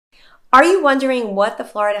Are you wondering what the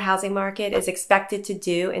Florida housing market is expected to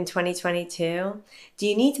do in 2022? Do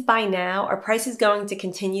you need to buy now? Are prices going to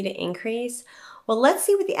continue to increase? Well, let's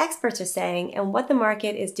see what the experts are saying and what the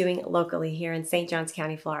market is doing locally here in St. Johns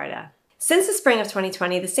County, Florida. Since the spring of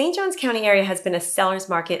 2020, the St. Johns County area has been a seller's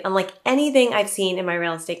market unlike anything I've seen in my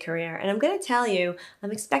real estate career. And I'm going to tell you,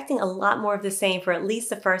 I'm expecting a lot more of the same for at least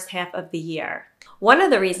the first half of the year. One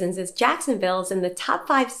of the reasons is Jacksonville is in the top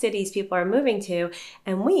 5 cities people are moving to,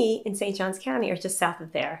 and we in St. Johns County are just south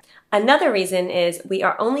of there. Another reason is we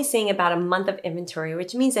are only seeing about a month of inventory,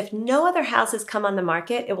 which means if no other houses come on the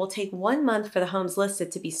market, it will take 1 month for the homes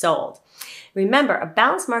listed to be sold. Remember, a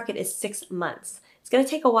balanced market is 6 months. It's going to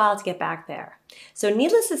take a while to get back there. So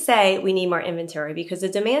needless to say, we need more inventory because the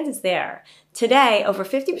demand is there. Today, over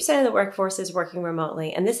 50% of the workforce is working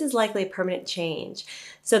remotely, and this is likely a permanent change.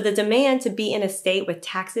 So the demand to be in a state with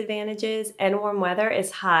tax advantages and warm weather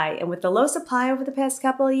is high, and with the low supply over the past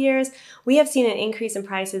couple of years, we have seen an increase in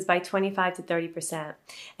prices by 25 to 30%.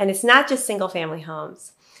 And it's not just single-family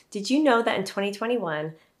homes. Did you know that in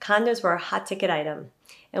 2021, condos were a hot ticket item,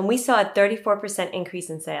 and we saw a 34% increase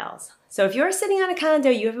in sales? So if you're sitting on a condo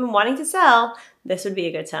you have been wanting to sell, this would be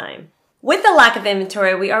a good time. With the lack of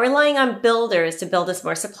inventory, we are relying on builders to build us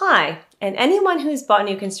more supply. And anyone who's bought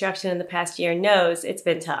new construction in the past year knows it's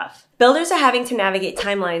been tough. Builders are having to navigate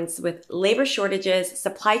timelines with labor shortages,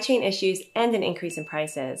 supply chain issues, and an increase in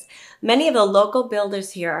prices. Many of the local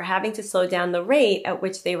builders here are having to slow down the rate at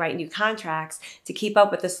which they write new contracts to keep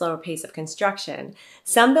up with the slower pace of construction.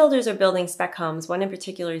 Some builders are building spec homes, one in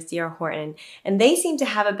particular is D.R. Horton, and they seem to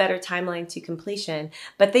have a better timeline to completion,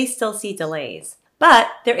 but they still see delays.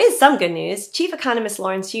 But there is some good news. Chief Economist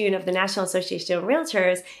Lawrence Yun of the National Association of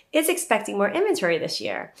Realtors is expecting more inventory this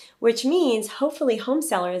year, which means hopefully home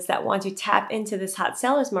sellers that want to tap into this hot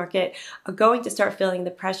seller's market are going to start feeling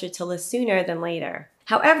the pressure to list sooner than later.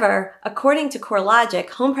 However, according to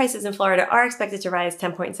CoreLogic, home prices in Florida are expected to rise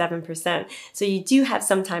 10.7%, so you do have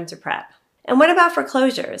some time to prep. And what about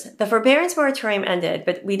foreclosures? The forbearance moratorium ended,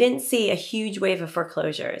 but we didn't see a huge wave of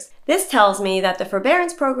foreclosures. This tells me that the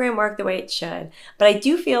forbearance program worked the way it should, but I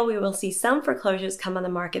do feel we will see some foreclosures come on the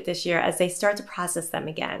market this year as they start to process them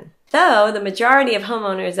again. Though the majority of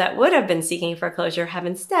homeowners that would have been seeking foreclosure have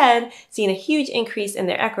instead seen a huge increase in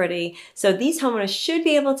their equity, so these homeowners should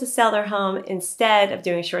be able to sell their home instead of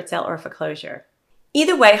doing a short sale or foreclosure.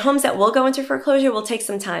 Either way, homes that will go into foreclosure will take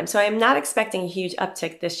some time, so I am not expecting a huge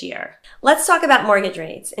uptick this year. Let's talk about mortgage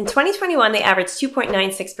rates. In 2021, they averaged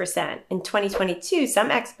 2.96%. In 2022, some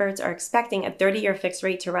experts are expecting a 30-year fixed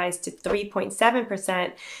rate to rise to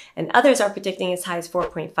 3.7%, and others are predicting as high as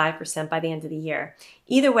 4.5% by the end of the year.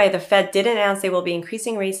 Either way, the Fed did announce they will be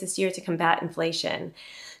increasing rates this year to combat inflation.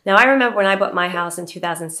 Now, I remember when I bought my house in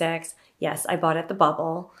 2006. Yes, I bought at the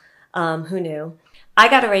bubble. Who knew? I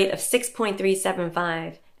got a rate of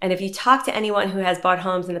 6.375, and if you talk to anyone who has bought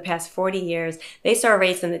homes in the past 40 years, they saw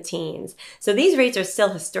rates in the teens. So these rates are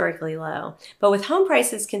still historically low. But with home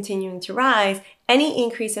prices continuing to rise, any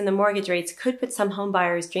increase in the mortgage rates could put some home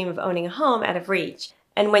buyers' dream of owning a home out of reach.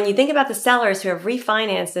 And when you think about the sellers who have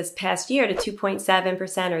refinanced this past year to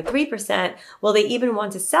 2.7% or 3%, will they even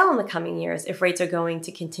want to sell in the coming years if rates are going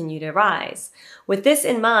to continue to rise? With this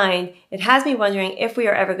in mind, it has me wondering if we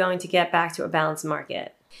are ever going to get back to a balanced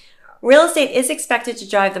market. Real estate is expected to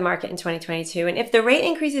drive the market in 2022, and if the rate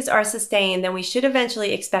increases are sustained, then we should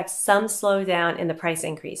eventually expect some slowdown in the price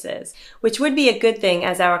increases, which would be a good thing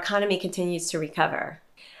as our economy continues to recover.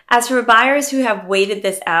 As for buyers who have waited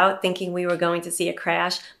this out thinking we were going to see a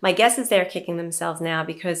crash, my guess is they're kicking themselves now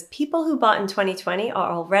because people who bought in 2020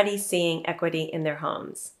 are already seeing equity in their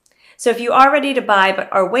homes. So if you are ready to buy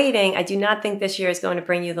but are waiting, I do not think this year is going to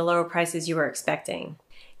bring you the lower prices you were expecting.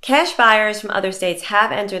 Cash buyers from other states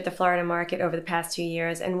have entered the Florida market over the past 2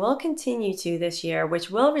 years and will continue to this year,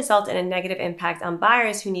 which will result in a negative impact on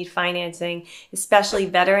buyers who need financing, especially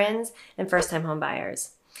veterans and first-time home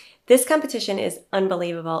buyers. This competition is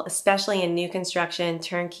unbelievable, especially in new construction,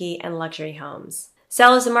 turnkey, and luxury homes.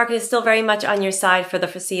 Sellers, the market is still very much on your side for the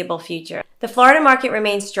foreseeable future. The Florida market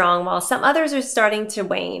remains strong while some others are starting to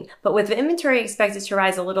wane, but with the inventory expected to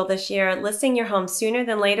rise a little this year, listing your home sooner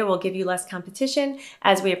than later will give you less competition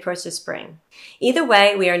as we approach the spring. Either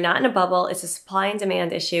way, we are not in a bubble, it's a supply and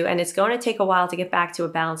demand issue, and it's going to take a while to get back to a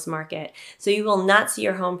balanced market, so you will not see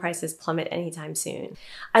your home prices plummet anytime soon.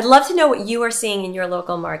 I'd love to know what you are seeing in your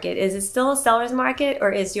local market. Is it still a seller's market,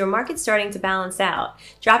 or is your market starting to balance out?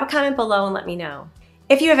 Drop a comment below and let me know.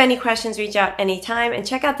 If you have any questions, reach out anytime, and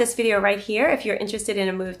check out this video right here if you're interested in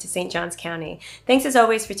a move to St. Johns County. Thanks as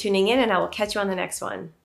always for tuning in, and I will catch you on the next one.